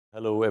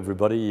Hello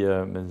everybody,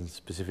 and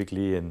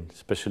specifically and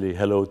especially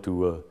hello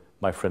to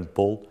my friend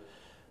Paul.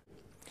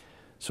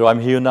 So I'm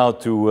here now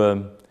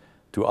to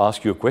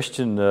ask you a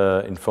question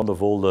in front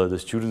of all the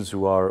students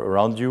who are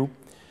around you.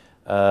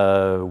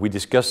 We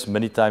discussed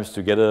many times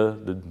together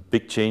the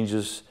big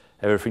changes,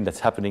 everything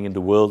that's happening in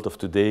the world of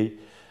today,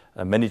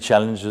 many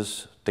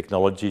challenges,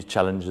 technology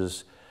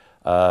challenges,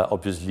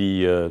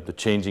 obviously the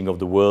changing of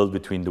the world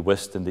between the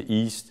West and the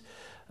East,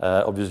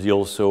 obviously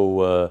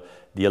also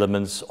the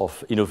elements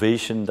of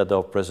innovation that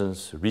are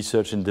present,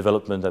 research and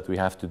development that we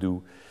have to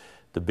do,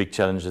 the big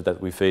challenges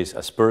that we face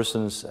as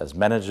persons, as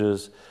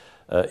managers,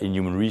 in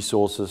human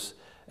resources,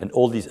 and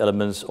all these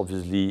elements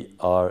obviously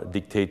are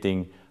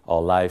dictating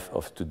our life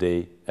of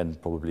today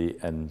and probably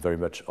and very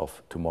much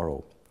of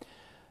tomorrow.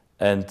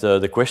 And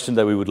the question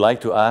that we would like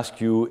to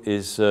ask you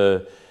is,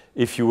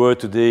 if you were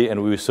today,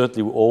 and we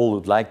certainly all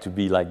would like to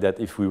be like that,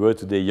 if we were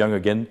today young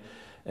again,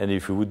 and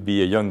if we would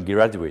be a young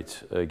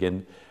graduate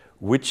again,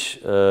 which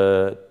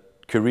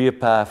career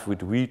path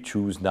would we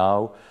choose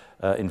now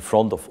in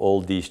front of all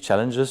these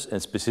challenges?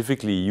 And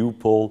specifically you,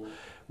 Paul,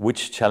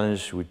 which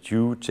challenge would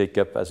you take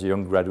up as a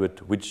young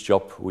graduate? Which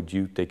job would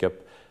you take up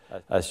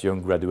as a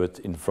young graduate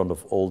in front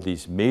of all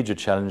these major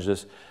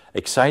challenges,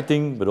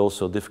 exciting but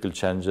also difficult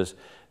challenges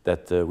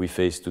that we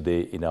face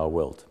today in our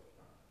world?